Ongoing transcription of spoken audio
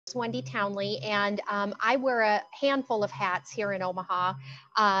Wendy Townley, and I wear a handful of hats here in Omaha.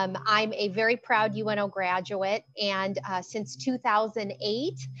 I'm a very proud UNO graduate, and since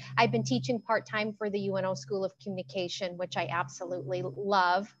 2008, I've been teaching part-time for the UNO School of Communication, which I absolutely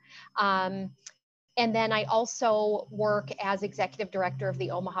love. And then I also work as executive director of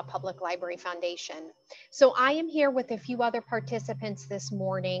the Omaha Public Library Foundation. So I am here with a few other participants this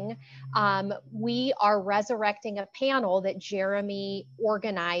morning. We are resurrecting a panel that Jeremy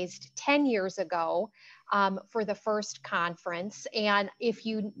organized 10 years ago for the first conference. And if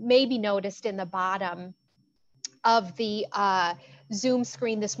you maybe noticed in the bottom of the Zoom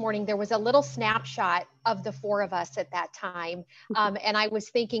screen this morning, there was a little snapshot of the four of us at that time. And I was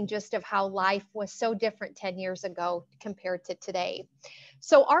thinking just of how life was so different 10 years ago compared to today.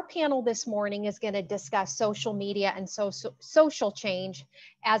 So our panel this morning is going to discuss social media and social change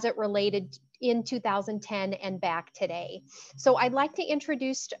as it related in 2010 and back today. So I'd like to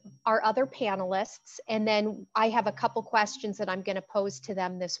introduce our other panelists, and then I have a couple questions that I'm going to pose to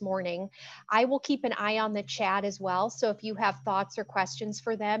them this morning. I will keep an eye on the chat as well. So if you have thoughts or questions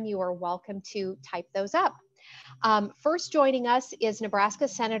for them, you are welcome to type those up. First joining us is Nebraska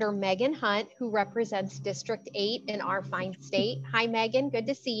Senator Megan Hunt, who represents District 8 in our fine state. Hi, Megan. Good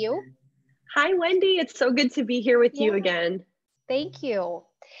to see you. Hi, Wendy. It's so good to be here with you again. Thank you.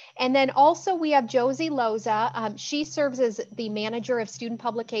 And then also we have Josie Loza. She serves as the manager of student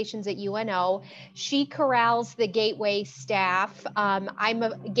publications at UNO. She corrals the Gateway staff. I'm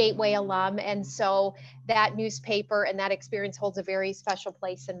a Gateway alum, and so that newspaper and that experience holds a very special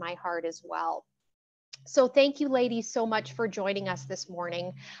place in my heart as well. So thank you, ladies, so much for joining us this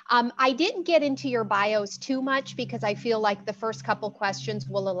morning. I didn't get into your bios too much because I feel like the first couple questions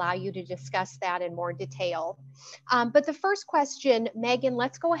will allow you to discuss that in more detail. But the first question, Megan,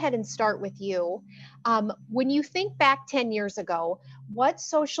 let's go ahead and start with you. When you think back 10 years ago, what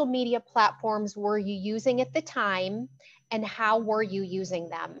social media platforms were you using at the time, and how were you using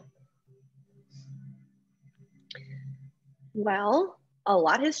them? Well, a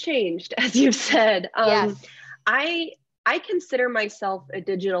lot has changed, as you've said. Yes. I consider myself a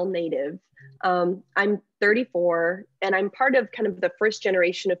digital native. I'm 34, and I'm part of kind of the first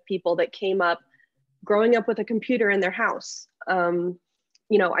generation of people that came up growing up with a computer in their house. You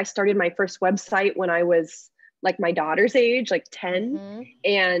know, I started my first website when I was like my daughter's age, like 10,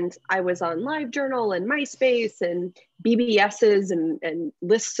 and I was on LiveJournal and MySpace and BBSs and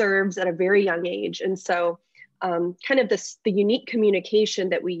listservs at a very young age. And so kind of the unique communication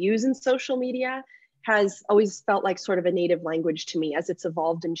that we use in social media has always felt like sort of a native language to me as it's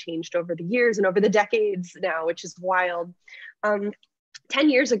evolved and changed over the years and over the decades now, which is wild. 10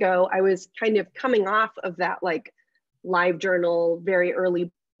 years ago, I was kind of coming off of that like LiveJournal, very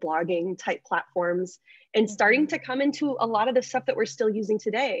early blogging type platforms, and starting to come into a lot of the stuff that we're still using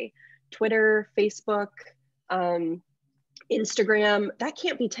today. Twitter, Facebook, Instagram. That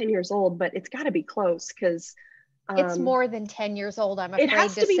can't be 10 years old, but it's got to be close because it's more than 10 years old, I'm afraid it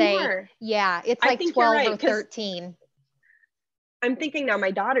has to be say. More. Yeah, it's like 12 right, or 13. I'm thinking now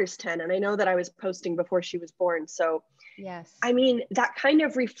my daughter's 10, and I know that I was posting before she was born. So, yes, I mean, that kind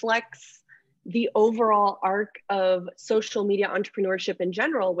of reflects the overall arc of social media entrepreneurship in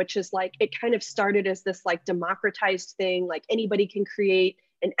general, which is like, it kind of started as this like democratized thing, like anybody can create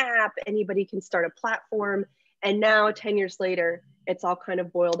an app, anybody can start a platform. And now 10 years later, it's all kind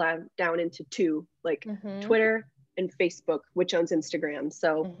of boiled down into two, like Twitter and Facebook, which owns Instagram.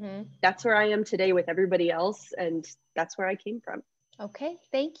 So that's where I am today with everybody else. And that's where I came from. Okay,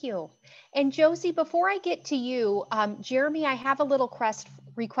 thank you. And Josie, before I get to you, Jeremy, I have a little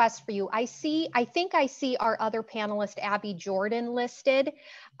request for you. I think I see our other panelist, Abby Jordan, listed.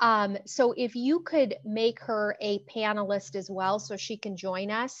 So if you could make her a panelist as well so she can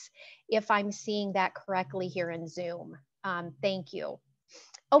join us, if I'm seeing that correctly here in Zoom. Thank you.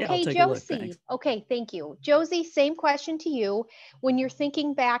 Okay, yeah, Josie. Okay, thank you. Josie, same question to you. When you're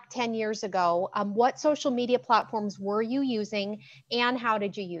thinking back 10 years ago, what social media platforms were you using and how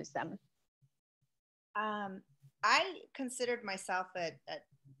did you use them? I considered myself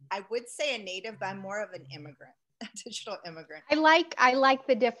I would say a native, but I'm more of an immigrant, a digital immigrant. I like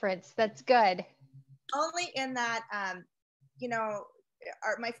the difference. That's good. Only in that, you know,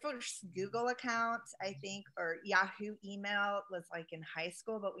 my first Google account, I think, or Yahoo email was like in high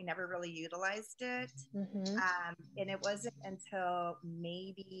school, but we never really utilized it. And it wasn't until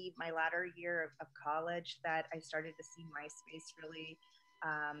maybe my latter year of college that I started to see MySpace really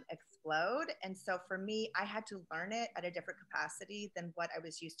explode. And so for me, I had to learn it at a different capacity than what I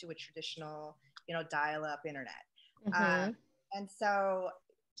was used to with traditional, you know, dial-up internet. And so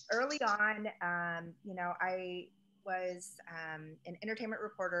early on, you know, I was an entertainment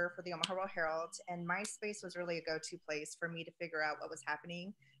reporter for the Omaha World Herald, and MySpace was really a go-to place for me to figure out what was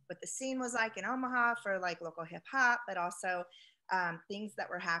happening, what the scene was like in Omaha for like local hip hop, but also things that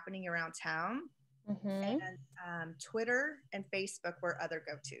were happening around town. Mm-hmm. And Twitter and Facebook were other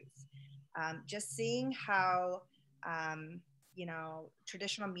go-tos. Just seeing how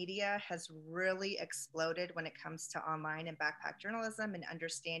traditional media has really exploded when it comes to online and backpack journalism and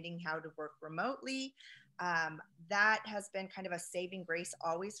understanding how to work remotely. That has been kind of a saving grace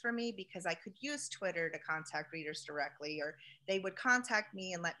always for me, because I could use Twitter to contact readers directly, or they would contact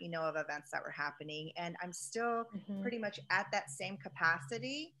me and let me know of events that were happening. And I'm still pretty much at that same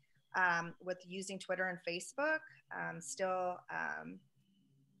capacity with using Twitter and Facebook.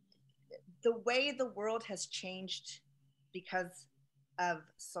 The way the world has changed because of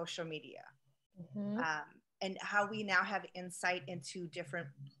social media, and how we now have insight into different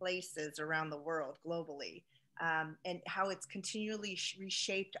places around the world globally, and how it's continually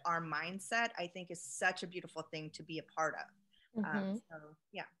reshaped our mindset, I think is such a beautiful thing to be a part of. So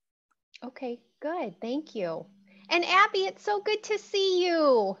yeah. Okay, good. Thank you. And Abby, it's so good to see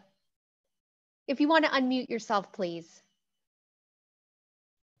you. If you want to unmute yourself, please.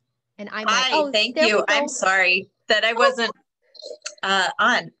 And I might. Hi, thank you. I'm sorry that I wasn't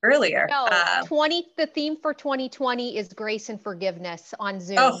on earlier. No, the theme for 2020 is grace and forgiveness on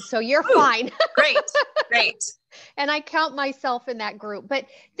Zoom. Oh, so you're fine. Great. And I count myself in that group. But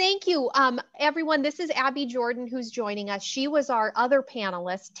thank you, everyone. This is Abby Jordan, who's joining us. She was our other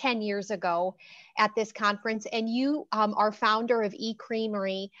panelist 10 years ago at this conference. And you are founder of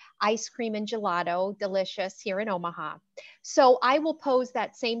E-Creamery Ice Cream and Gelato, delicious, here in Omaha. So I will pose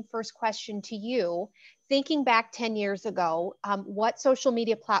that same first question to you. Thinking back 10 years ago, what social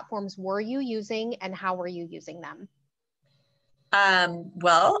media platforms were you using and how were you using them?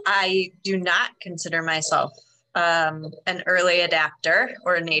 Well, I do not consider myself an early adapter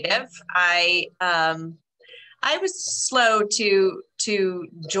or a native. I was slow to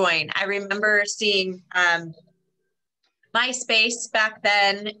join. I remember seeing MySpace back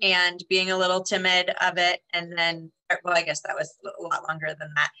then and being a little timid of it. And then, well, I guess that was a lot longer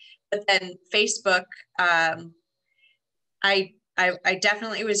than that. But then Facebook, I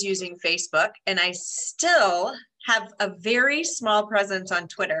definitely was using Facebook, and I still have a very small presence on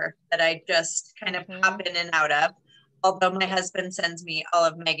Twitter that I just kind of pop in and out of. Although my husband sends me all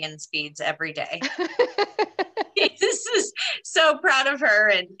of Megan's feeds every day. This is so proud of her,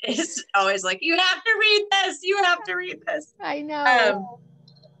 and is always like, you have to read this. You have to read this. I know.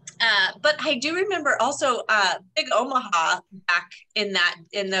 But I do remember also Big Omaha back in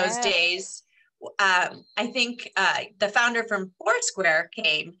those days. I think the founder from Foursquare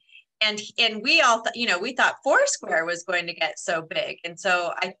came, and we all we thought Foursquare was going to get so big, and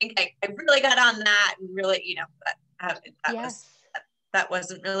so I think I really got on that, and really that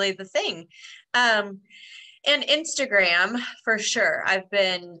wasn't really the thing. And Instagram for sure. I've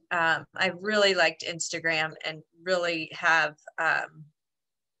really liked Instagram and really have.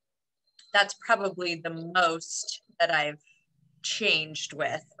 That's probably the most that I've changed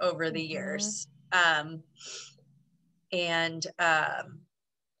with over the years.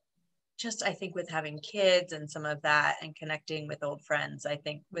 Just I think with having kids and some of that and connecting with old friends, I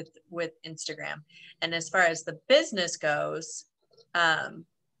think with Instagram. And as far as the business goes,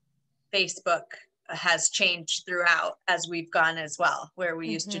 Facebook has changed throughout as we've gone as well, where we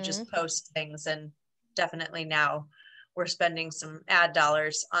used to just post things, and definitely now we're spending some ad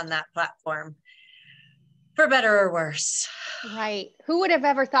dollars on that platform, for better or worse. Right. Who would have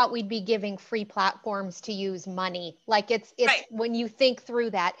ever thought we'd be giving free platforms to use money? Like it's right. When you think through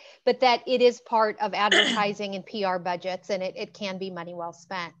that, but that it is part of advertising and PR budgets, and it can be money well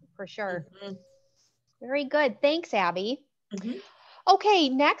spent for sure. Very good. Thanks, Abby. Okay,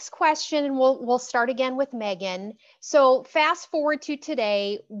 next question, and we'll start again with Megan. So fast forward to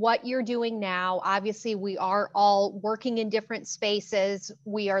today, what you're doing now. Obviously, we are all working in different spaces.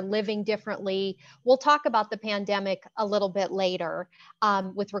 We are living differently. We'll talk about the pandemic a little bit later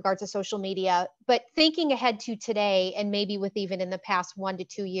with regards to social media. But thinking ahead to today, and maybe with even in the past 1 to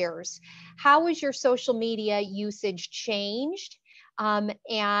 2 years, how has your social media usage changed?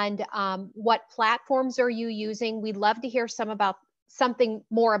 And what platforms are you using? We'd love to hear something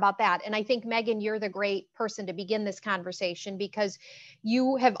more about that. And I think, Megan, you're the great person to begin this conversation because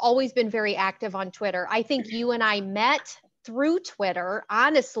you have always been very active on Twitter. I think you and I met through Twitter,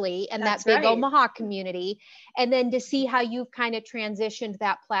 honestly, and that big Omaha community. And then to see how you've kind of transitioned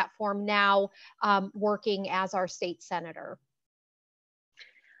that platform now, working as our state senator.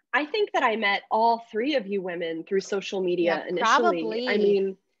 I think that I met all three of you women through social media initially. Probably. I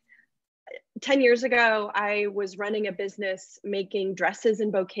mean, 10 years ago, I was running a business making dresses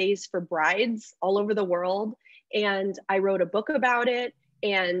and bouquets for brides all over the world. And I wrote a book about it.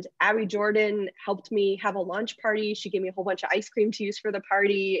 And Abby Jordan helped me have a launch party. She gave me a whole bunch of ice cream to use for the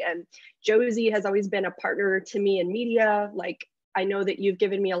party. And Josie has always been a partner to me in media. Like, I know that you've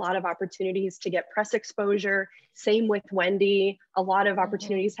given me a lot of opportunities to get press exposure. Same with Wendy. A lot of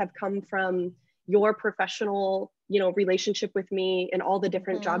opportunities have come from your professional, relationship with me and all the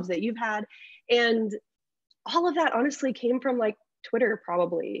different jobs that you've had. And all of that honestly came from like Twitter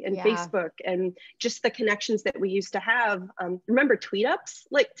probably and Facebook and just the connections that we used to have. Remember tweet ups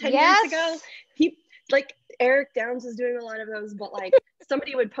like 10 years ago? Like Eric Downs was doing a lot of those, but like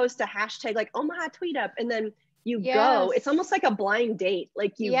somebody would post a hashtag like Omaha tweet up, and then you go. It's almost like a blind date.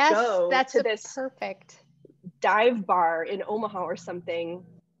 Like you go to this perfect dive bar in Omaha or something,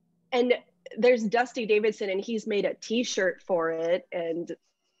 and there's Dusty Davidson, and he's made a t-shirt for it. And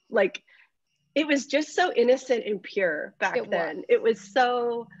like, it was just so innocent and pure back then. It was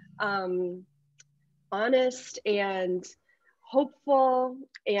so honest and hopeful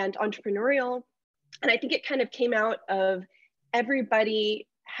and entrepreneurial. And I think it kind of came out of everybody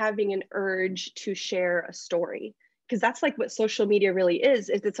having an urge to share a story, because that's like what social media really is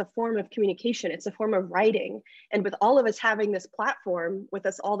it's a form of communication. It's a form of writing. And with all of us having this platform with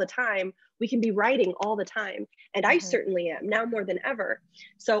us all the time, we can be writing all the time. And I certainly am now more than ever.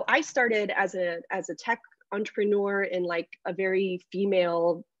 So I started as a tech entrepreneur in like a very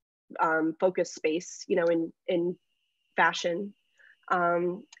female focused space, in fashion.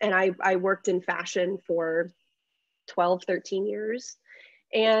 And I worked in fashion for 12, 13 years.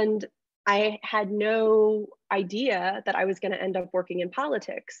 And I had no idea that I was going to end up working in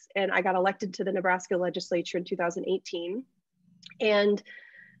politics. And I got elected to the Nebraska legislature in 2018. And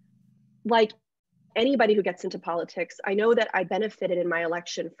like anybody who gets into politics, I know that I benefited in my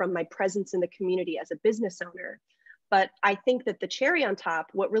election from my presence in the community as a business owner. But I think that the cherry on top,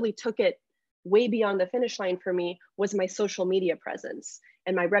 what really took it way beyond the finish line for me, was my social media presence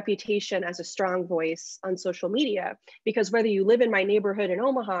and my reputation as a strong voice on social media. Because whether you live in my neighborhood in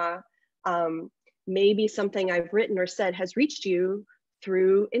Omaha, maybe something I've written or said has reached you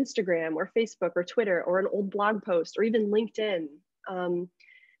through Instagram or Facebook or Twitter or an old blog post or even LinkedIn.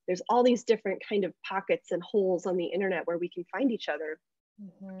 There's all these different kind of pockets and holes on the internet where we can find each other.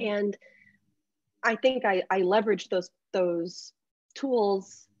 And I think I leveraged those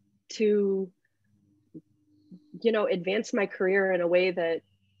tools to, advance my career in a way that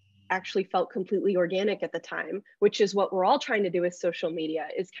actually felt completely organic at the time, which is what we're all trying to do with social media,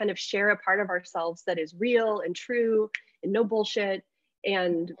 is kind of share a part of ourselves that is real and true and no bullshit.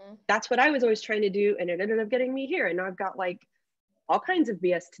 And that's what I was always trying to do. And it ended up getting me here. And now I've got like all kinds of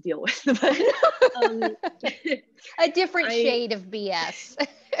BS to deal with. But, a different shade of BS.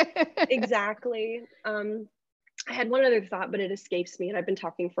 Exactly. I had one other thought, but it escapes me, and I've been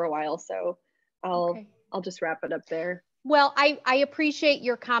talking for a while, so I'll just wrap it up there. Well, I appreciate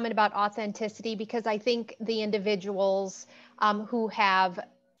your comment about authenticity, because I think the individuals who have,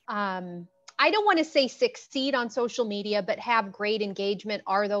 I don't want to say succeed on social media, but have great engagement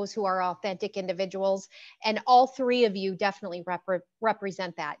are those who are authentic individuals. And all three of you definitely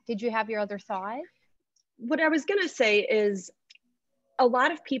represent that. Did you have your other thought? What I was going to say is, a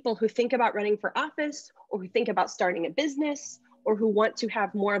lot of people who think about running for office, or who think about starting a business, or who want to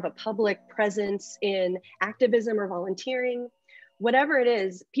have more of a public presence in activism or volunteering, whatever it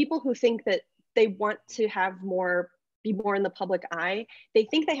is, people who think that they want to be more in the public eye, they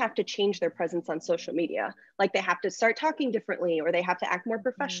think they have to change their presence on social media. Like they have to start talking differently, or they have to act more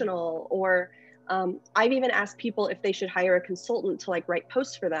professional, or I've even asked people if they should hire a consultant to like write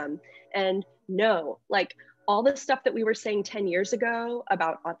posts for them. And no, like all the stuff that we were saying 10 years ago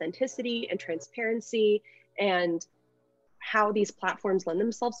about authenticity and transparency and how these platforms lend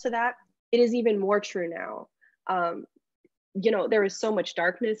themselves to that, it is even more true now. There is so much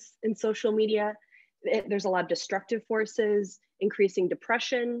darkness in social media. There's a lot of destructive forces, increasing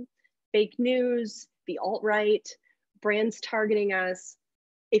depression, fake news, the alt-right, brands targeting us.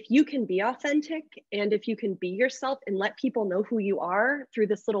 If you can be authentic, and if you can be yourself and let people know who you are through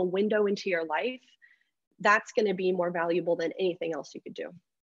this little window into your life, that's going to be more valuable than anything else you could do.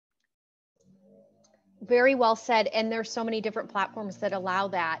 Very well said. And there's so many different platforms that allow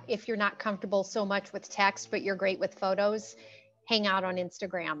that. If you're not comfortable so much with text, but you're great with photos, hang out on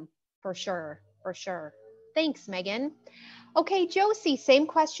Instagram for sure. For sure. Thanks, Megan. Okay, Josie, same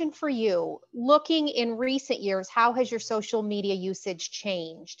question for you. Looking in recent years, how has your social media usage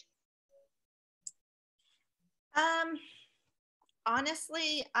changed?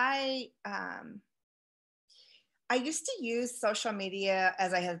 Honestly, I I used to use social media,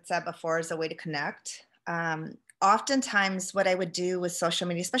 as I had said before, as a way to connect. Oftentimes what I would do with social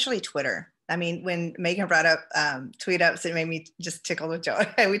media, especially Twitter. I mean, when Megan brought up tweet ups, it made me just tickle with joy.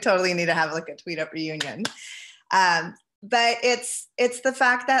 We totally need to have like a tweet up reunion. But it's the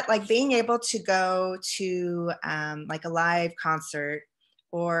fact that like being able to go to like a live concert,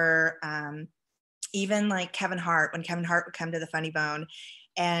 or even like Kevin Hart, when Kevin Hart would come to the Funny Bone,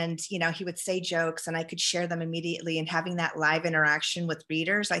 and he would say jokes and I could share them immediately, and having that live interaction with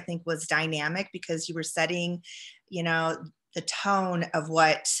readers I think was dynamic, because you were setting the tone of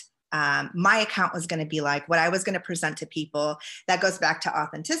what my account was going to be like, what I was going to present to people. That goes back to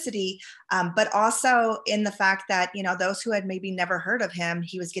authenticity, but also in the fact that those who had maybe never heard of him,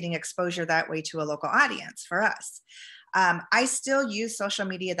 he was getting exposure that way to a local audience for us. I still use social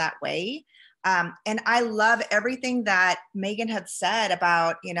media that way. And I love everything that Megan had said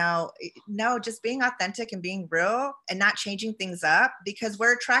about, just being authentic and being real and not changing things up, because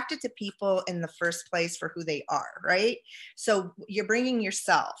we're attracted to people in the first place for who they are, right? So you're bringing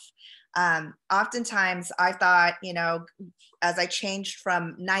yourself. Oftentimes I thought, as I changed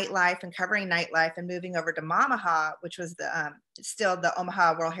from nightlife and covering nightlife and moving over to Omaha, which was still the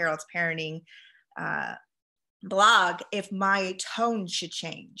Omaha World Herald's parenting blog, if my tone should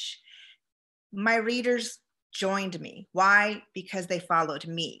change. My readers joined me. Why? Because they followed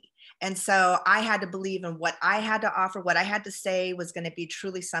me. And so I had to believe in what I had to offer, what I had to say was going to be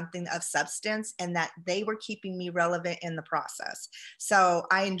truly something of substance, and that they were keeping me relevant in the process. So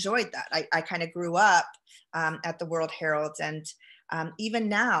I enjoyed that. I kind of grew up at the World Herald, and even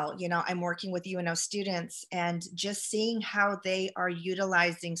now, I'm working with UNO students and just seeing how they are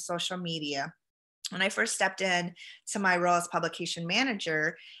utilizing social media. When I first stepped in to my role as publication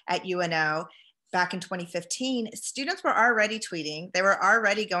manager at UNO back in 2015, students were already tweeting. They were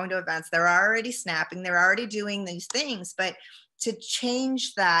already going to events. They were already snapping. They were already doing these things. But to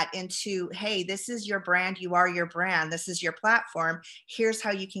change that into, hey, this is your brand. You are your brand. This is your platform. Here's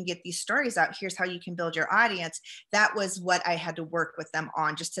how you can get these stories out. Here's how you can build your audience. That was what I had to work with them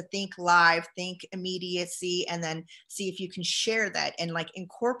on, just to think live, think immediacy, and then see if you can share that and like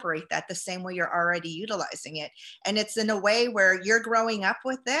incorporate that the same way you're already utilizing it. And it's in a way where you're growing up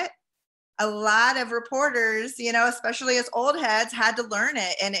with it. A lot of reporters, especially as old heads, had to learn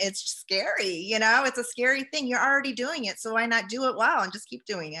it. And it's scary, it's a scary thing. You're already doing it. So why not do it well and just keep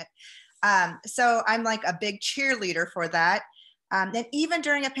doing it? So I'm like a big cheerleader for that. And even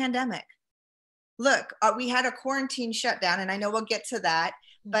during a pandemic, look, we had a quarantine shutdown, and I know we'll get to that,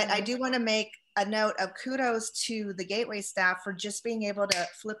 but I do want to make a note of kudos to the Gateway staff for just being able to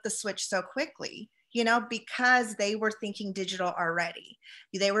flip the switch so quickly. Because they were thinking digital already.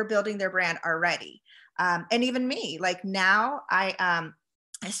 They were building their brand already. And even me, like now I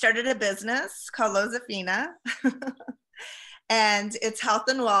started a business called Loza, and it's health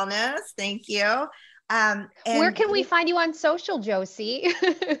and wellness. Thank you. And where can we find you on social, Josie?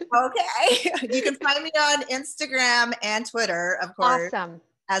 Okay. You can find me on Instagram and Twitter, of course. Awesome.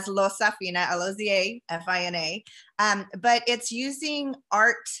 As Loza Fina, Lozafina. But it's using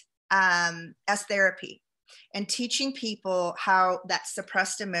art as therapy, and teaching people how that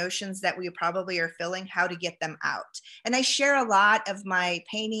suppressed emotions that we probably are feeling, how to get them out. And I share a lot of my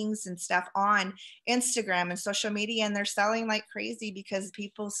paintings and stuff on Instagram and social media, and they're selling like crazy because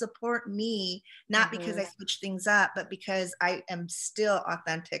people support me, not because I switch things up, but because I am still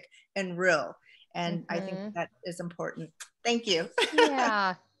authentic and real. And I think that is important. Thank you.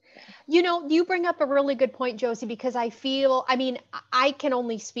 Yeah. You bring up a really good point, Josie, because I can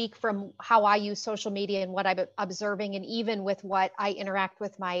only speak from how I use social media and what I'm observing, and even with what I interact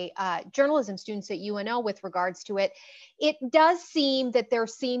with my journalism students at UNO with regards to it. It does seem that there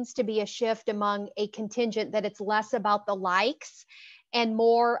seems to be a shift among a contingent, that it's less about the likes and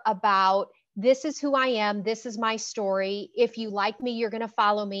more about, this is who I am. This is my story. If you like me, you're going to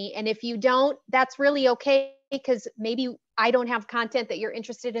follow me. And if you don't, that's really okay, because maybe I don't have content that you're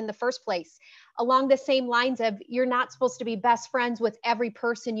interested in the first place. Along the same lines of, you're not supposed to be best friends with every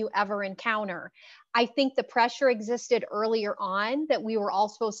person you ever encounter. I think the pressure existed earlier on that we were all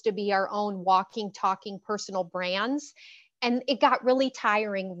supposed to be our own walking, talking personal brands. And it got really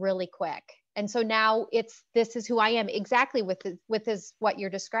tiring really quick. And so now it's, this is who I am, exactly with what you're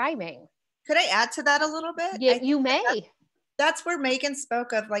describing. Could I add to that a little bit? Yeah, you may. That's where Megan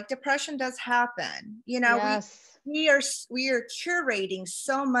spoke of, like, depression does happen. Yes. we are curating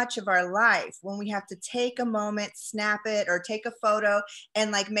so much of our life when we have to take a moment, snap it, or take a photo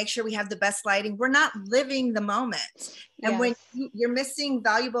and like make sure we have the best lighting. We're not living the moment. And when you're missing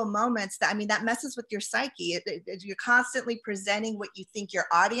valuable moments, that, I mean, that messes with your psyche. You're constantly presenting what you think your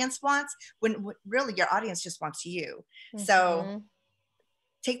audience wants when really your audience just wants you. So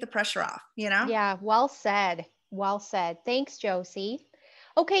take the pressure off, you know? Yeah, well said. Well said. Thanks, Josie.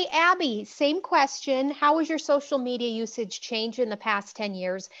 Okay, Abby, same question. How has your social media usage changed in the past 10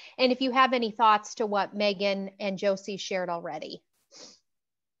 years? And if you have any thoughts to what Megan and Josie shared already.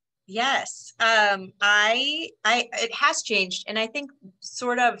 Yes, it has changed. And I think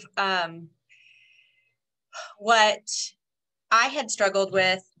sort of what I had struggled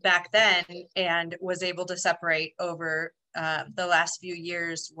with back then and was able to separate over the last few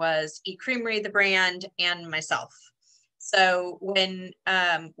years was eCreamery, the brand, and myself. So when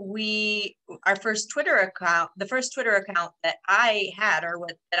our first Twitter account, the first Twitter account that I had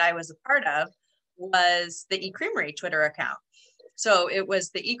that I was a part of was the eCreamery Twitter account. So it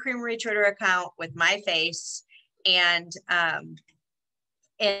was the eCreamery Twitter account with my face, and at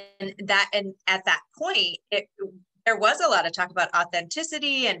that point, there was a lot of talk about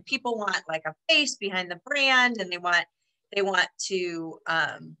authenticity, and people want like a face behind the brand, and they want to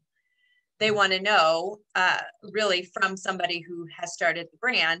know really from somebody who has started the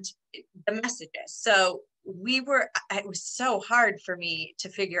brand, the messages. So it was so hard for me to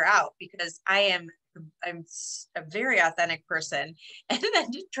figure out, because I'm a very authentic person, and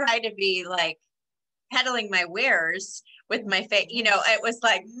then to try to be like peddling my wares with my face, it was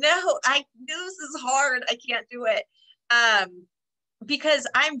like, no, this is hard. I can't do it. Because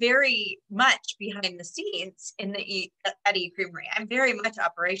I'm very much behind the scenes at eCreamery. I'm very much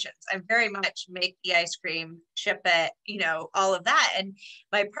operations. I'm very much make the ice cream, ship it, all of that. And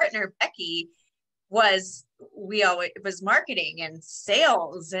my partner, Becky, was marketing and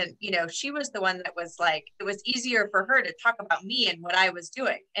sales. And, she was the one that was like, it was easier for her to talk about me and what I was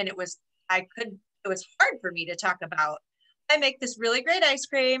doing. And it was hard for me to talk about, I make this really great ice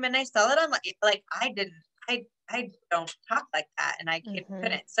cream and I sell it online. Like I don't talk like that, and I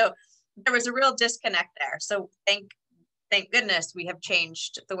couldn't. So there was a real disconnect there. So thank goodness we have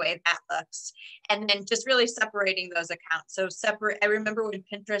changed the way that looks. And then just really separating those accounts. So I remember when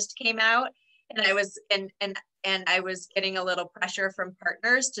Pinterest came out, and I was and I was getting a little pressure from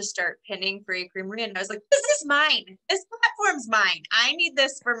partners to start pinning for eCreamery, and I was like, this is mine. This platform's mine. I need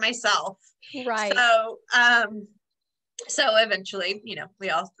this for myself. Right. So eventually,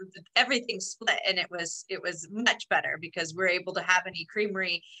 everything split, and it was much better, because we're able to have an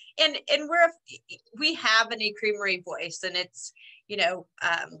eCreamery, and we have an eCreamery voice, and it's,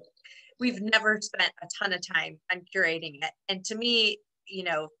 we've never spent a ton of time on curating it. And to me,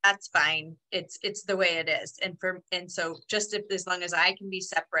 that's fine. It's the way it is. And so just as long as I can be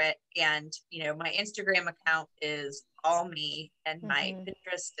separate, and, my Instagram account is all me, and my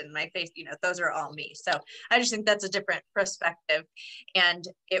Pinterest and my face, those are all me. So I just think that's a different perspective. And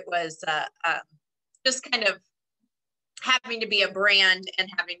it was just kind of having to be a brand and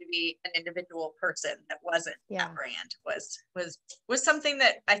having to be an individual person that wasn't a brand was something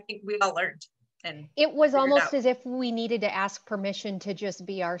that I think we all learned. And it was almost as if we needed to ask permission to just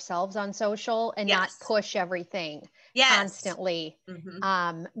be ourselves on social and not push everything constantly.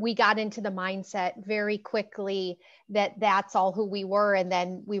 We got into the mindset very quickly that that's all who we were. And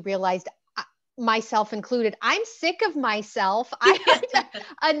then we realized, myself included, I'm sick of myself.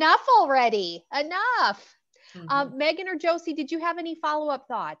 Enough already. Enough. Megan or Josie, did you have any follow-up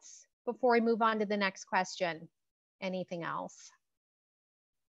thoughts before we move on to the next question? Anything else?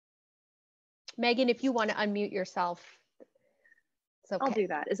 Megan, if you want to unmute yourself, it's okay. I'll do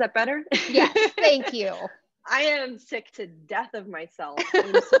that. Is that better? Yes, thank you. I am sick to death of myself.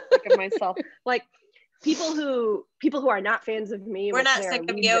 I'm so sick of myself. Like people who are not fans of me. We're not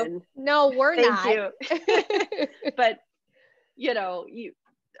sick of you. No, we're not. Thank you. But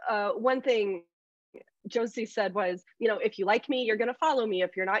one thing Josie said was, if you like me, you're going to follow me.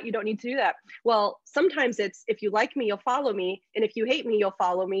 If you're not, you don't need to do that. Well, sometimes it's, if you like me, you'll follow me. And if you hate me, you'll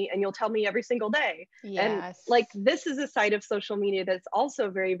follow me and you'll tell me every single day. Yes. And like, this is a side of social media that's also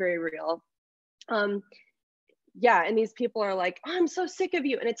very, very real. And these people are like, oh, I'm so sick of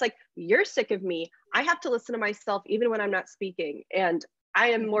you. And it's like, you're sick of me. I have to listen to myself even when I'm not speaking. And I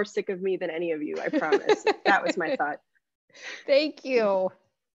am more sick of me than any of you, I promise. That was my thought. Thank you.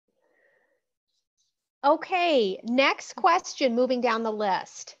 Okay, next question, moving down the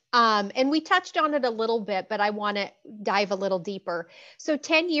list. And we touched on it a little bit, but I want to dive a little deeper. So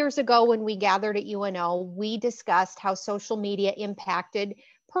 10 years ago when we gathered at UNO, we discussed how social media impacted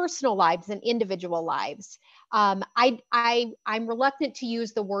personal lives and individual lives. I'm reluctant to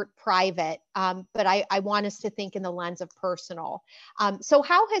use the word private, but I want us to think in the lens of personal. So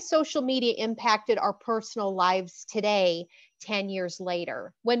how has social media impacted our personal lives today, 10 years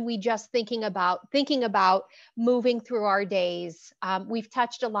later, when we just thinking about moving through our days? We've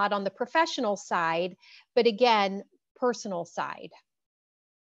touched a lot on the professional side, but again, personal side.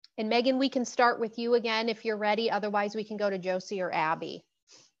 And Megan, we can start with you again if you're ready. Otherwise, we can go to Josie or Abby.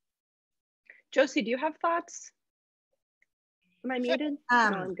 Josie, do you have thoughts? Am I muted? No,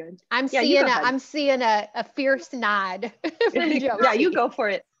 I'm good. I'm seeing a fierce nod from Josie. Yeah, you go for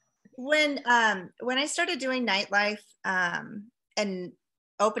it. When I started doing nightlife and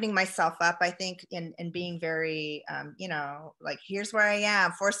opening myself up, I think, and being very, like, here's where I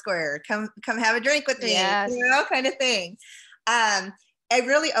am, Foursquare, come have a drink with me, yes. Kind of thing. I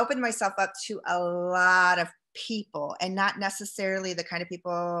really opened myself up to a lot of people, and not necessarily the kind of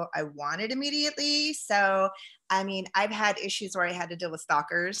people I wanted immediately. So, I mean, I've had issues where I had to deal with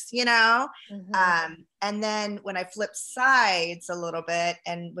stalkers, Mm-hmm. And then when I flipped sides a little bit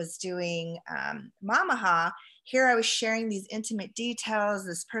and was doing Omaha, here I was sharing these intimate details,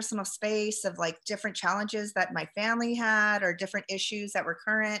 this personal space of like different challenges that my family had or different issues that were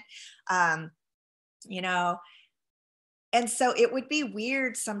current, And so it would be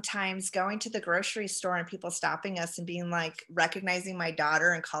weird sometimes going to the grocery store and people stopping us and being like, recognizing my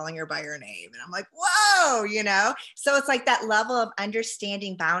daughter and calling her by her name. And I'm like, whoa, So it's like that level of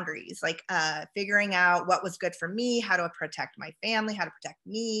understanding boundaries, like figuring out what was good for me, how to protect my family, how to protect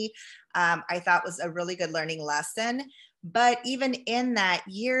me. I thought was a really good learning lesson. But even in that,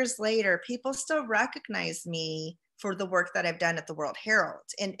 years later, people still recognize me for the work that I've done at the World Herald.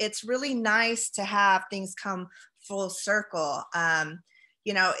 And it's really nice to have things come full circle.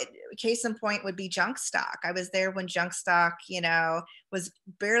 Case in point would be Junk Stock. I was there when Junk Stock, was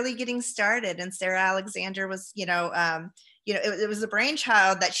barely getting started, and Sarah Alexander was, it was a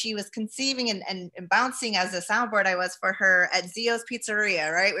brainchild that she was conceiving and bouncing as a soundboard I was for her at Zio's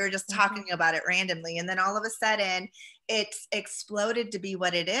Pizzeria, right? We were just talking about it randomly. And then all of a sudden it's exploded to be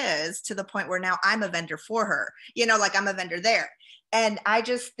what it is, to the point where now I'm a vendor for her, like I'm a vendor there. And I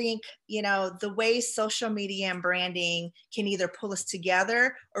just think, the way social media and branding can either pull us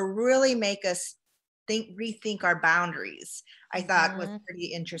together or really make us rethink our boundaries, I thought was pretty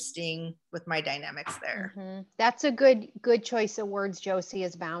interesting with my dynamics there. Mm-hmm. That's a good choice of words, Josie,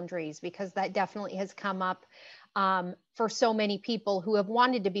 is boundaries, because that definitely has come up for so many people who have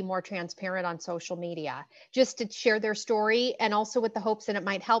wanted to be more transparent on social media, just to share their story, and also with the hopes that it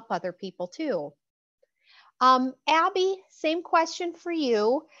might help other people too. Abby, same question for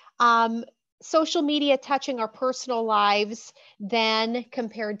you. Social media touching our personal lives then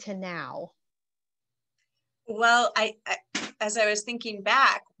compared to now? Well, as I was thinking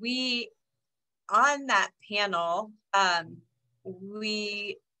back, on that panel,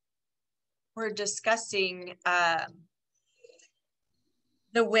 we were discussing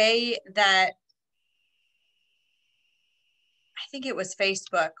the way that, I think it was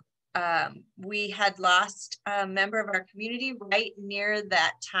Facebook, we had lost a member of our community right near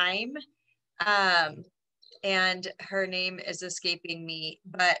that time. And her name is escaping me,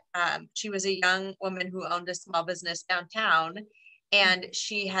 but she was a young woman who owned a small business downtown, and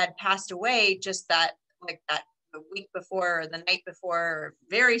she had passed away just the week before or the night before, or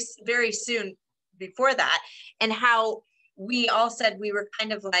very, very soon before that. And how we all said we were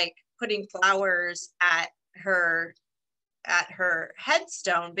kind of like putting flowers at her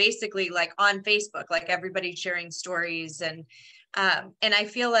headstone, basically, like on Facebook, like everybody sharing stories. And I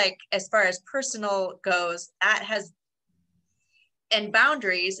feel like, as far as personal goes, and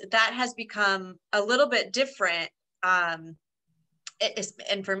boundaries, that has become a little bit different. And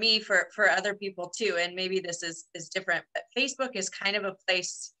for me, for other people too, and maybe this is different, but Facebook is kind of a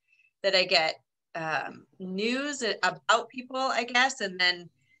place that I get news about people, I guess. And then,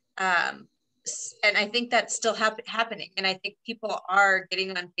 and I think that's still happening. And I think people are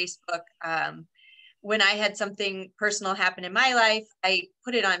getting on Facebook. When I had something personal happen in my life, I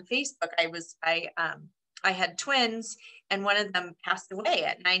put it on Facebook. I had twins, and one of them passed away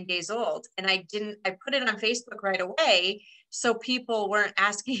at 9 days old. And I put it on Facebook right away, so people weren't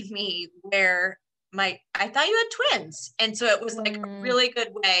asking me where I thought you had twins. And so it was like a really good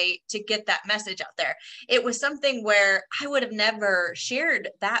way to get that message out there. It was something where I would have never shared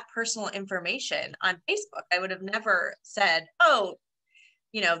that personal information on Facebook. I would have never said, oh,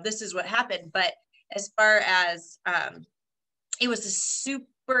 this is what happened. But as far as it was a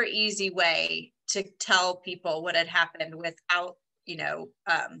super easy way to tell people what had happened without, you know,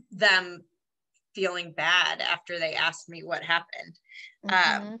 them feeling bad after they asked me what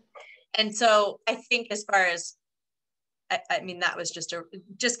happened. And so I think as far as, I mean, that was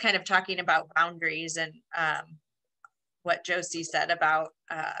just kind of talking about boundaries and what Josie said about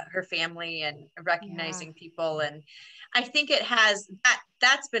her family and recognizing people. And I think it has,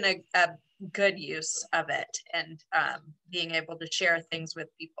 that's been a good use of it, and being able to share things with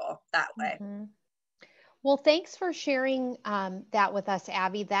people that way. Well, thanks for sharing that with us,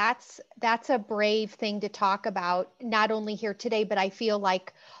 Abby. That's a brave thing to talk about, not only here today, but I feel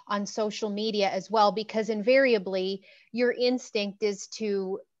like on social media as well, because invariably your instinct is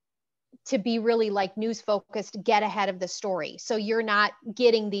to be really like news focused, get ahead of the story. So you're not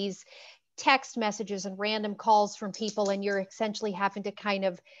getting these text messages and random calls from people, and you're essentially having to kind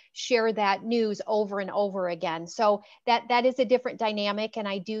of share that news over and over again. So that is a different dynamic. And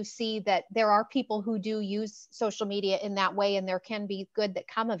I do see that there are people who do use social media in that way, and there can be good that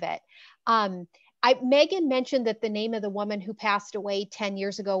come of it. Megan mentioned that the name of the woman who passed away 10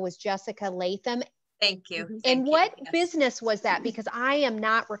 years ago was Jessica Latham. Thank you. And what business was that? Because I am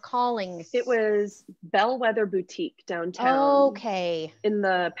not recalling. It was Bellwether Boutique downtown. Okay. In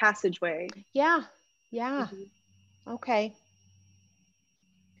the passageway. Yeah. Okay.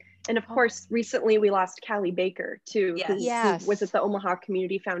 And of course, recently we lost Callie Baker too, who was at the Omaha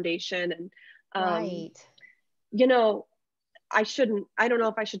Community Foundation. And, right. You know, I don't know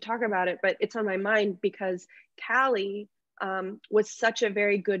if I should talk about it, but it's on my mind because Callie was such a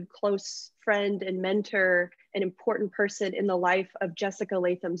very good, close friend and mentor, an important person in the life of Jessica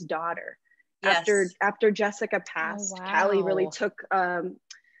Latham's daughter. Yes. After Jessica passed, Callie really took a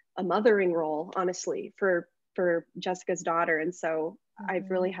mothering role, honestly, for Jessica's daughter. And so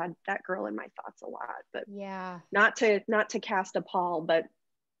I've really had that girl in my thoughts a lot, but not to cast a pall, but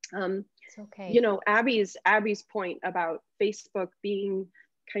it's okay. You know, Abby's point about Facebook being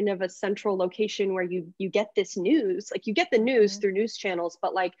kind of a central location where you get this news, like you get the news through news channels,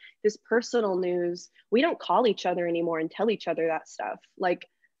 but like this personal news, we don't call each other anymore and tell each other that stuff. Like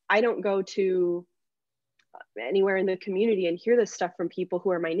I don't go to anywhere in the community and hear this stuff from people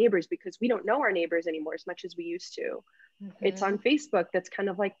who are my neighbors, because we don't know our neighbors anymore as much as we used to. It's on Facebook. That's kind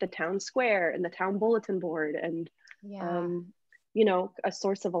of like the town square and the town bulletin board, and you know, a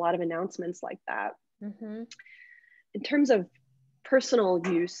source of a lot of announcements like that. In terms of personal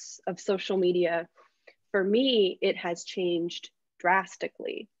use of social media, for me, it has changed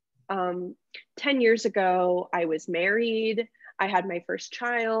drastically. 10 years ago, I was married, I had my first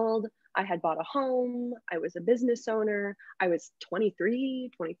child, I had bought a home, I was a business owner, I was 23,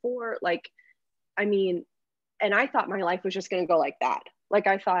 24, like, I mean, and I thought my life was just gonna go like that. Like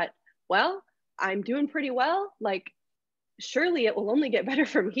I thought, well, I'm doing pretty well, like, surely it will only get better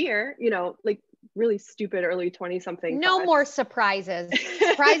from here, you know, like really stupid early 20 something. No more surprises.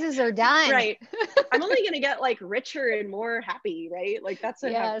 Surprises are done. Right. I'm only going to get like richer and more happy. Right. Like that's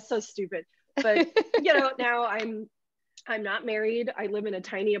so stupid. But you know, now I'm not married. I live in a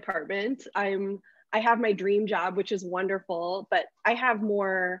tiny apartment. I have my dream job, which is wonderful, but I have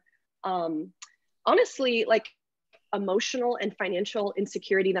more, honestly, like emotional and financial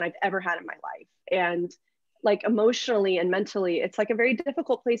insecurity than I've ever had in my life. And like emotionally and mentally, it's like a very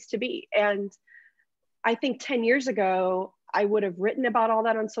difficult place to be. And I think 10 years ago, I would have written about all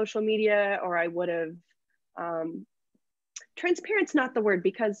that on social media, or I would have, transparent's not the word,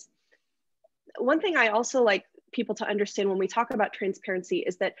 because one thing I also like people to understand when we talk about transparency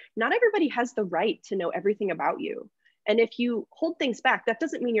is that not everybody has the right to know everything about you. And if you hold things back, that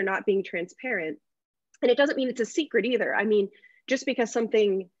doesn't mean you're not being transparent. And it doesn't mean it's a secret either. I mean, just because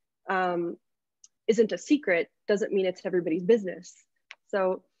something isn't a secret doesn't mean it's everybody's business.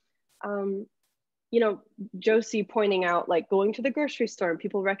 So, you know, Josie pointing out like going to the grocery store and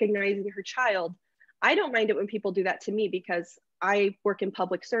people recognizing her child. I don't mind it when people do that to me because I work in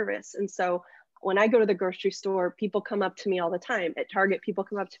public service. And so when I go to the grocery store, people come up to me all the time. At Target, people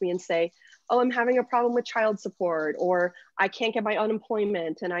come up to me and say, oh, I'm having a problem with child support, or I can't get my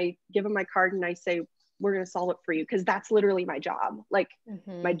unemployment. And I give them my card and I say, we're going to solve it for you. Because that's literally my job. Like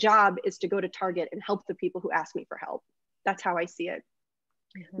my job is to go to Target and help the people who ask me for help. That's how I see it.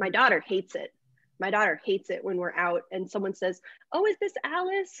 My daughter hates it. My daughter hates it when we're out and someone says, oh, is this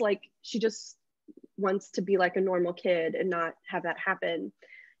Alice? Like she just wants to be like a normal kid and not have that happen.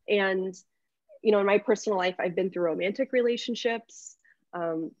 And, you know, in my personal life, I've been through romantic relationships.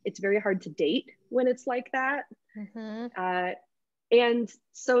 It's very hard to date when it's like that. And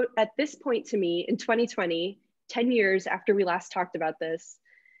so at this point to me in 2020, 10 years after we last talked about this,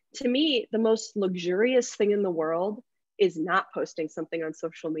 to me, the most luxurious thing in the world is not posting something on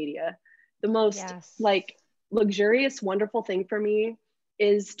social media. The most like luxurious, wonderful thing for me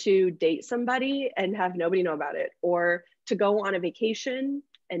is to date somebody and have nobody know about it, or to go on a vacation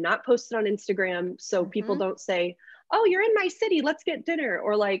and not post it on Instagram so people don't say, oh, you're in my city, let's get dinner,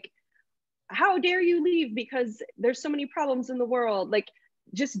 or like, how dare you leave because there's so many problems in the world. Like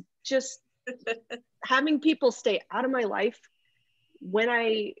just having people stay out of my life when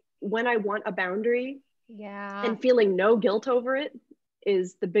I want a boundary, and feeling no guilt over it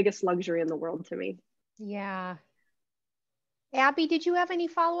is the biggest luxury in the world to me. Yeah. Abby, did you have any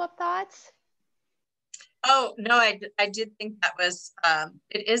follow-up thoughts? Oh, no, I did think that was,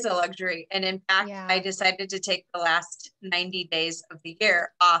 it is a luxury. And in fact, I decided to take the last 90 days of the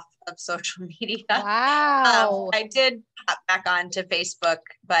year off of social media. Wow. I did hop back onto Facebook,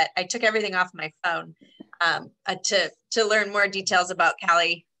 but I took everything off my phone to learn more details about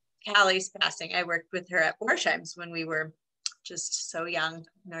Callie's passing. I worked with her at Borsheim's when we were just so young,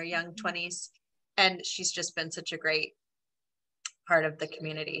 in our young 20s. And she's just been such a great part of the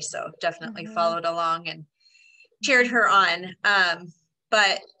community. So definitely followed along and cheered her on.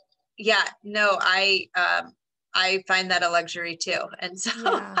 But yeah, no, I find that a luxury too. And so, and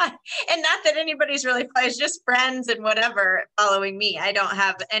not that anybody's really, it's just friends and whatever following me. I don't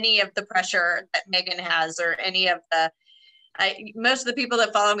have any of the pressure that Megan has, or any of the, most of the people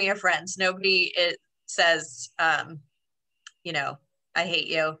that follow me are friends. Nobody says, you know, I hate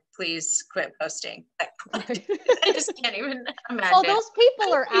you, please quit posting. I just can't even imagine. Well, those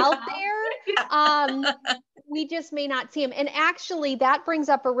people are out there. We just may not see them. And actually that brings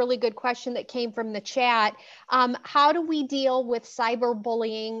up a really good question that came from the chat. How do we deal with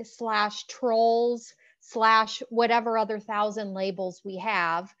cyberbullying / trolls / whatever other 1,000 labels we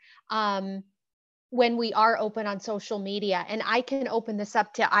have when we are open on social media? And I can open this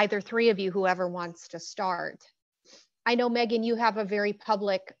up to either three of you, whoever wants to start. I know, Megan, you have a very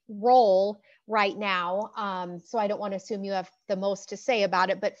public role right now, so I don't want to assume you have the most to say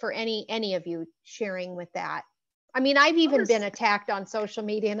about it, but for any of you sharing with that. I mean, I've even been attacked on social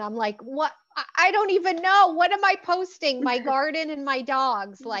media, and I'm like, what? I don't even know. What am I posting? My garden and my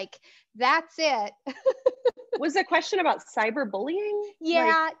dogs. Like, that's it. Was the question about cyberbullying?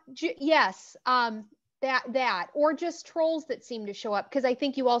 Yeah, yes. That or just trolls that seem to show up, because I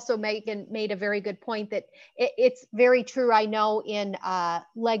think you also, Megan, made a very good point that it's very true. I know in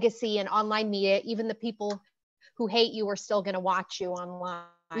legacy and online media, even the people who hate you are still going to watch you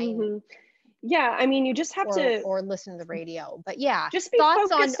online. Yeah, I mean, you just have to or listen to the radio. But yeah, just be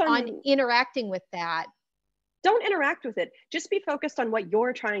thoughts on interacting with that. Don't interact with it. Just be focused on what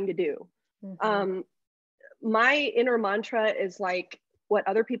you're trying to do. My inner mantra is like, what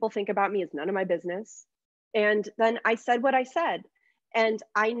other people think about me is none of my business. And then I said what I said, and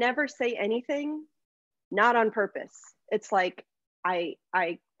I never say anything not on purpose. It's like I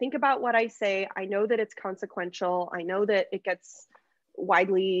think about what I say. I know that it's consequential. I know that it gets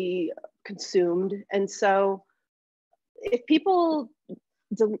widely consumed. And so if people,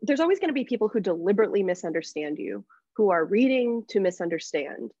 there's always going to be people who deliberately misunderstand you, who are reading to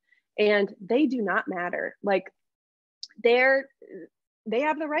misunderstand, and they do not matter. Like they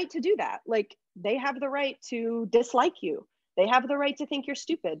have the right to do that. Like they have the right to dislike you. They have the right to think you're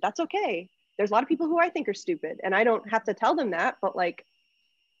stupid. That's okay. There's a lot of people who I think are stupid, and I don't have to tell them that, but like,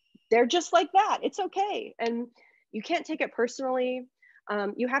 they're just like that. It's okay. And you can't take it personally.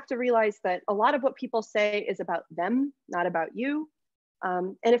 You have to realize that a lot of what people say is about them, not about you.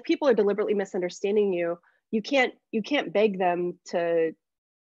 And if people are deliberately misunderstanding you, you can't beg them to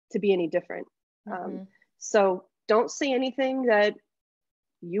be any different. So don't say anything that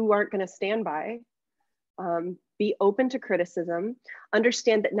you aren't going to stand by. Be open to criticism.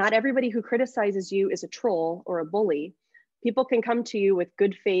 Understand that not everybody who criticizes you is a troll or a bully. People can come to you with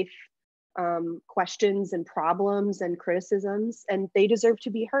good faith questions and problems and criticisms, and they deserve to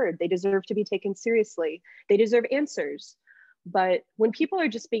be heard. They deserve to be taken seriously. They deserve answers. But when people are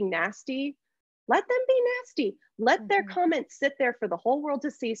just being nasty, let them be nasty. Let their comments sit there for the whole world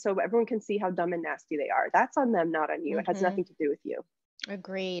to see, so everyone can see how dumb and nasty they are. That's on them, not on you. It has nothing to do with you.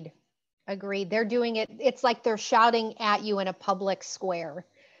 Agreed. They're doing it. It's like they're shouting at you in a public square.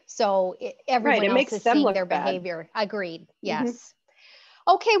 So everyone else is seeing their behavior. Agreed. Yes.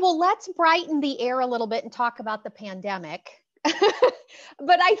 Okay, well, let's brighten the air a little bit and talk about the pandemic.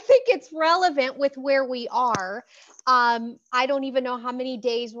 But I think it's relevant with where we are. I don't even know how many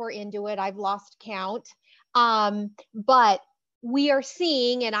days we're into it. I've lost count. But we are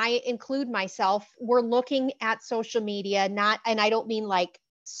seeing, and I include myself, we're looking at social media, and I don't mean like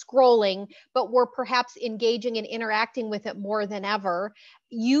scrolling, but we're perhaps engaging and interacting with it more than ever,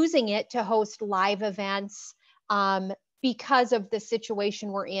 using it to host live events because of the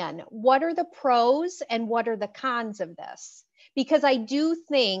situation we're in. What are the pros and what are the cons of this? Because I do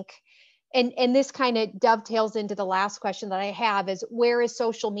think, and this kind of dovetails into the last question that I have, is where is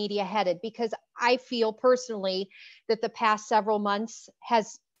social media headed? Because I feel personally that the past several months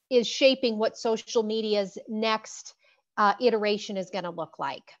is shaping what social media's next iteration is going to look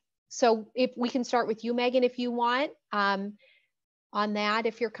like. So if we can start with you, Megan, if you want, on that,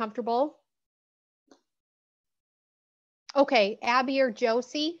 if you're comfortable. Okay, Abby or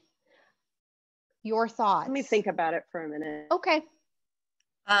Josie, your thoughts. Let me think about it for a minute. Okay.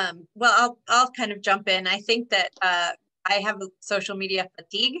 Well, I'll kind of jump in. I think that I have social media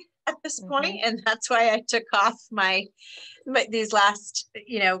fatigue at this point, and that's why I took off my these last,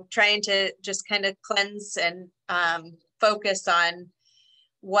 trying to just kind of cleanse and focus on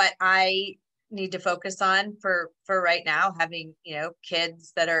what I need to focus on for right now, having,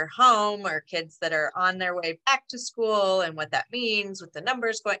 kids that are home or kids that are on their way back to school, and what that means with the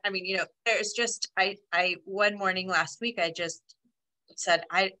numbers going. I mean, there's just, I one morning last week, I just said,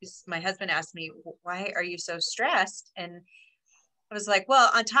 my husband asked me, why are you so stressed? And I was like, well,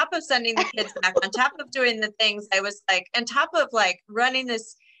 on top of sending the kids back, on top of doing the things, I was like, on top of like running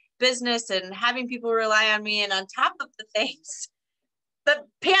this business and having people rely on me, and on top of the things, the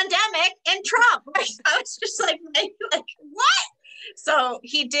pandemic and Trump. Right? I was just like, what? So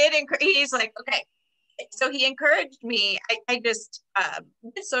he did, he's like, okay. So he encouraged me. I just,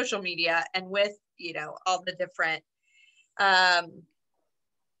 with social media and with, all the different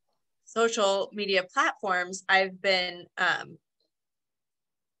social media platforms, I've been,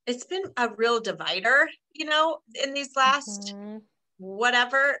 it's been a real divider, in these last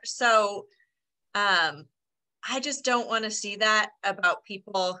whatever. So, I just don't want to see that about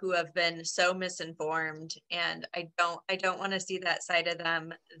people who have been so misinformed, and I don't want to see that side of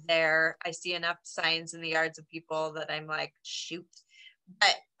them there. I see enough signs in the yards of people that I'm like, shoot.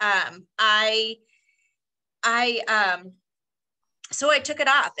 But so I took it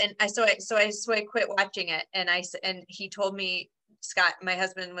off, and I quit watching it, and he told me, Scott, my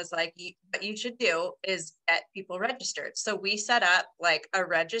husband, was like, what you should do is get people registered. So we set up like a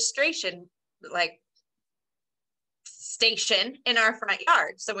registration, like, station in our front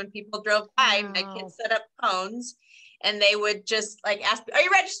yard. So when people drove by, my kids set up cones, and they would just like ask, are you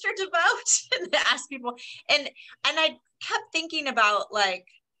registered to vote? And ask people. And I kept thinking about, like,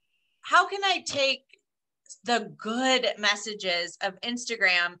 how can I take the good messages of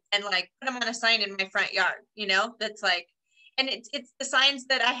Instagram and like put them on a sign in my front yard, that's like, and it's the signs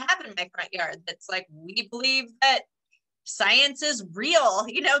that I have in my front yard. That's like, we believe that science is real,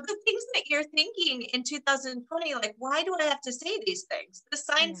 the things that you're thinking in 2020, like, why do I have to say these things? The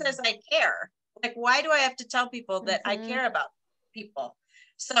sign says I care. Like, why do I have to tell people that I care about people?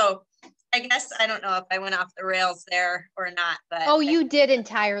 So I guess, I don't know if I went off the rails there or not, but. Oh, you did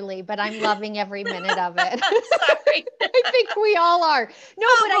entirely, but I'm loving every minute of it. Sorry. I think we all are. No,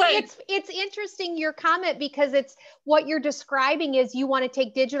 but it's interesting, your comment, because it's what you're describing is you want to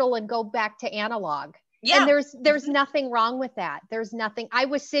take digital and go back to analog. Yeah. And there's nothing wrong with that. There's nothing. I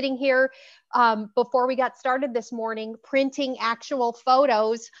was sitting here before we got started this morning, printing actual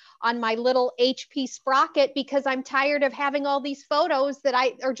photos on my little HP sprocket, because I'm tired of having all these photos that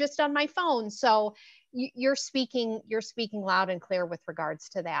are just on my phone. So you're speaking loud and clear with regards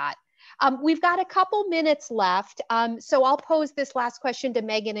to that. We've got a couple minutes left. So I'll pose this last question to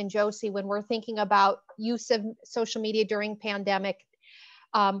Megan and Josie when we're thinking about use of social media during pandemic.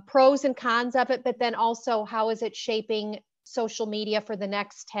 Pros and cons of it, but then also how is it shaping social media for the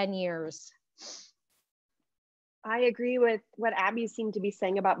next 10 years? I agree with what Abby seemed to be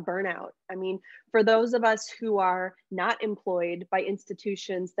saying about burnout. I mean, for those of us who are not employed by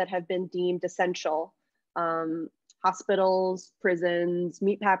institutions that have been deemed essential, hospitals, prisons,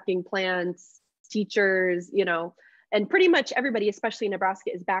 meatpacking plants, teachers, and pretty much everybody, especially in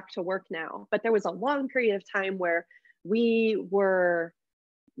Nebraska, is back to work now. But there was a long period of time where we were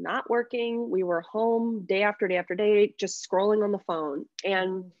not working. We were home day after day after day, just scrolling on the phone.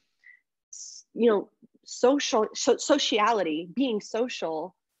 And, sociality, being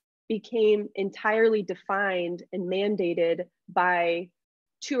social, became entirely defined and mandated by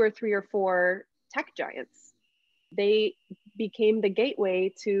 2 or 3 or 4 tech giants. They became the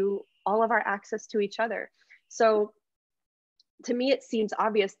gateway to all of our access to each other. So to me, it seems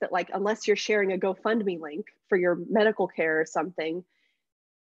obvious that, like, unless you're sharing a GoFundMe link for your medical care or something,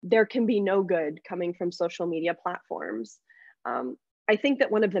 there can be no good coming from social media platforms. I think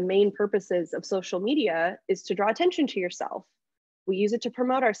that one of the main purposes of social media is to draw attention to yourself. We use it to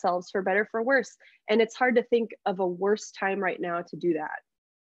promote ourselves for better, for worse. And it's hard to think of a worse time right now to do that.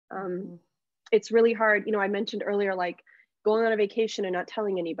 It's really hard. You know, I mentioned earlier, like going on a vacation and not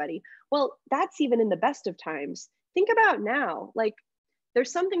telling anybody. Well, that's even in the best of times. Think about now, like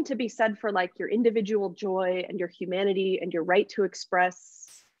there's something to be said for like your individual joy and your humanity and your right to express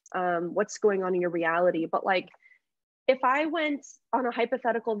what's going on in your reality. But like, if I went on a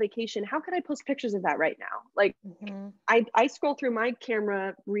hypothetical vacation, how could I post pictures of that right now? Like I scroll through my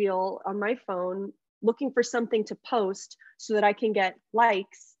camera reel on my phone, looking for something to post so that I can get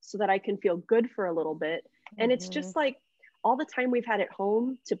likes, so that I can feel good for a little bit. And it's just like all the time we've had at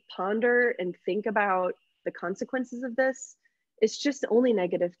home to ponder and think about the consequences of this, it's just only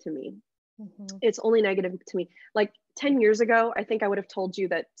negative to me. It's only negative to me. Like 10 years ago, I think I would have told you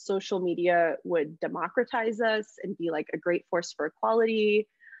that social media would democratize us and be like a great force for equality,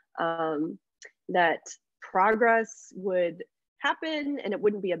 that progress would happen and it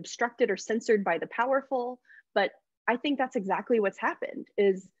wouldn't be obstructed or censored by the powerful. But I think that's exactly what's happened,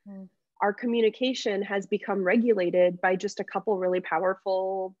 is our communication has become regulated by just a couple really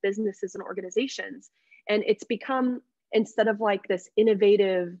powerful businesses and organizations. And it's become, instead of like this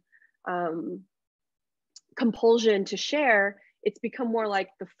innovative compulsion to share, it's become more like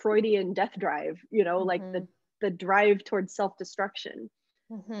the Freudian death drive, you know, like the drive towards self-destruction.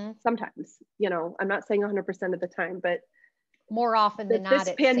 Sometimes, you know, I'm not saying 100% of the time, but more often than not,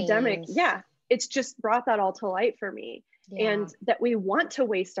 this pandemic, it's just brought that all to light for me. And that we want to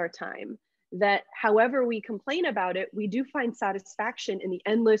waste our time, that however we complain about it, we do find satisfaction in the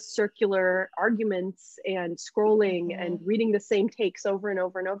endless circular arguments and scrolling and reading the same takes over and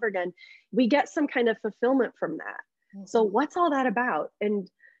over and over again. We get some kind of fulfillment from that. So what's all that about? And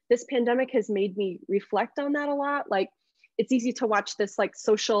this pandemic has made me reflect on that a lot. Like, it's easy to watch this like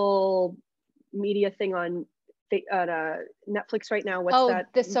social media thing on Netflix right now. What's that?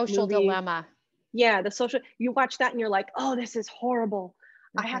 The Social Dilemma. Yeah, the social, you watch that and you're like, oh, this is horrible.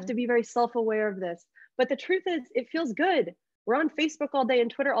 I have to be very self-aware of this. But the truth is, it feels good. We're on Facebook all day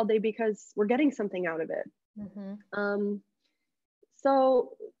and Twitter all day because we're getting something out of it.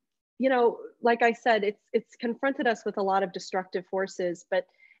 So, you know, like I said, it's confronted us with a lot of destructive forces, but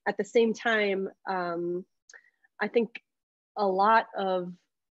at the same time, I think a lot of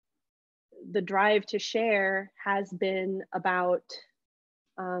the drive to share has been about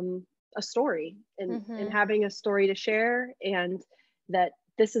a story and having a story to share, and that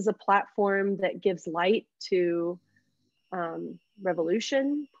this is a platform that gives light to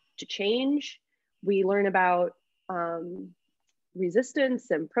revolution, to change. We learn about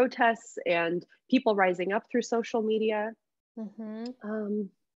resistance and protests and people rising up through social media.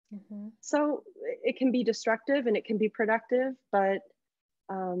 So it can be destructive and it can be productive, but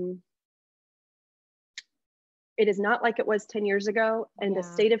it is not like it was 10 years ago. And the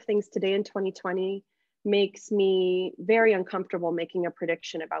state of things today in 2020 makes me very uncomfortable making a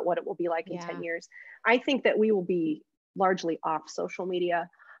prediction about what it will be like in 10 years. I think that we will be largely off social media.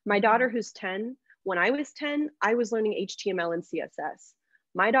 My daughter, who's 10, when I was 10, I was learning HTML and CSS.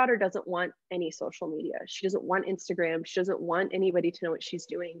 My daughter doesn't want any social media. She doesn't want Instagram. She doesn't want anybody to know what she's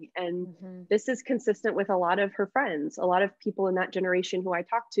doing. And this is consistent with a lot of her friends. A lot of people in that generation who I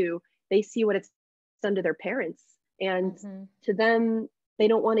talk to, they see what it's done to their parents. And to them, they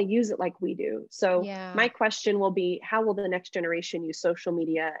don't want to use it like we do. So my question will be, how will the next generation use social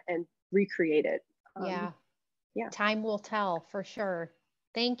media and recreate it? Time will tell for sure.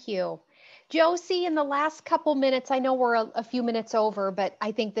 Thank you. Josie, in the last couple minutes, I know we're a few minutes over, but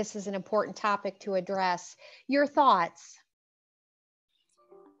I think this is an important topic to address. Your thoughts?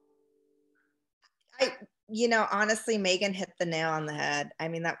 You know, honestly, Megan hit the nail on the head. I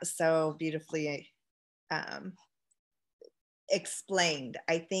mean, that was so beautifully explained.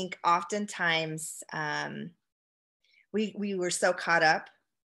 I think oftentimes we were so caught up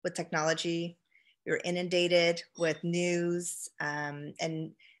with technology. We were inundated with news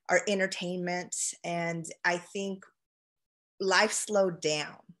and our entertainment. And I think life slowed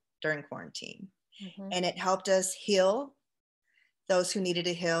down during quarantine. And it helped us heal those who needed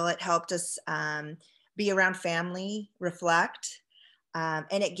to heal. It helped us be around family, reflect.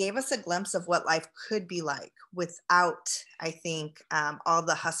 And it gave us a glimpse of what life could be like without, I think, all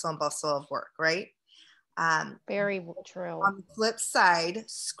the hustle and bustle of work, right? Very true. On the flip side,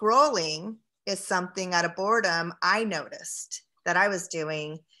 scrolling is something out of boredom I noticed that I was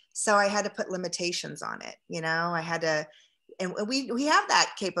doing. So I had to put limitations on it. You know, I had to, and we have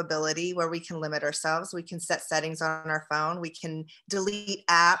that capability where we can limit ourselves. We can set settings on our phone. We can delete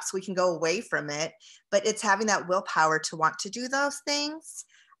apps. We can go away from it, but it's having that willpower to want to do those things.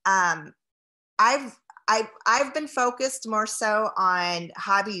 I've been focused more so on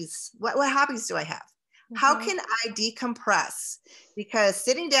hobbies. What hobbies do I have? How can I decompress? Because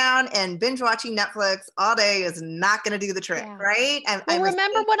sitting down and binge watching Netflix all day is not going to do the trick, right? Well,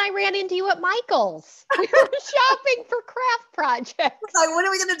 remember when I ran into you at Michael's? We were shopping for craft projects. Like, what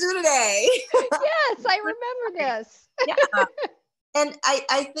are we going to do today? Yes, I remember this. Yeah. And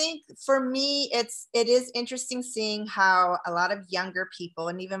I think for me, it is interesting seeing how a lot of younger people,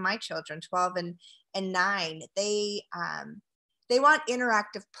 and even my children, 12 and 9, they want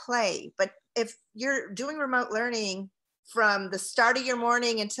interactive play. But if you're doing remote learning from the start of your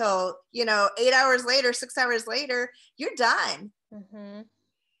morning until, 8 hours later, 6 hours later, you're done. Mm-hmm.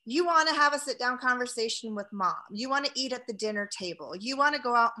 You want to have a sit down conversation with mom. You want to eat at the dinner table. You want to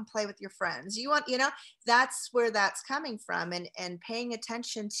go out and play with your friends. You want, that's where that's coming from, and paying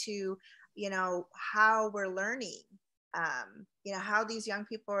attention to, how we're learning, how these young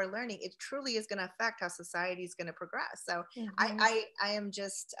people are learning. It truly is going to affect how society is going to progress. So I am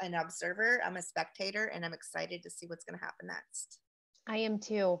just an observer. I'm a spectator, and I'm excited to see what's going to happen next. I am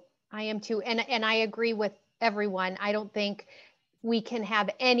too. And I agree with everyone. I don't think we can have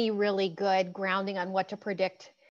any really good grounding on what to predict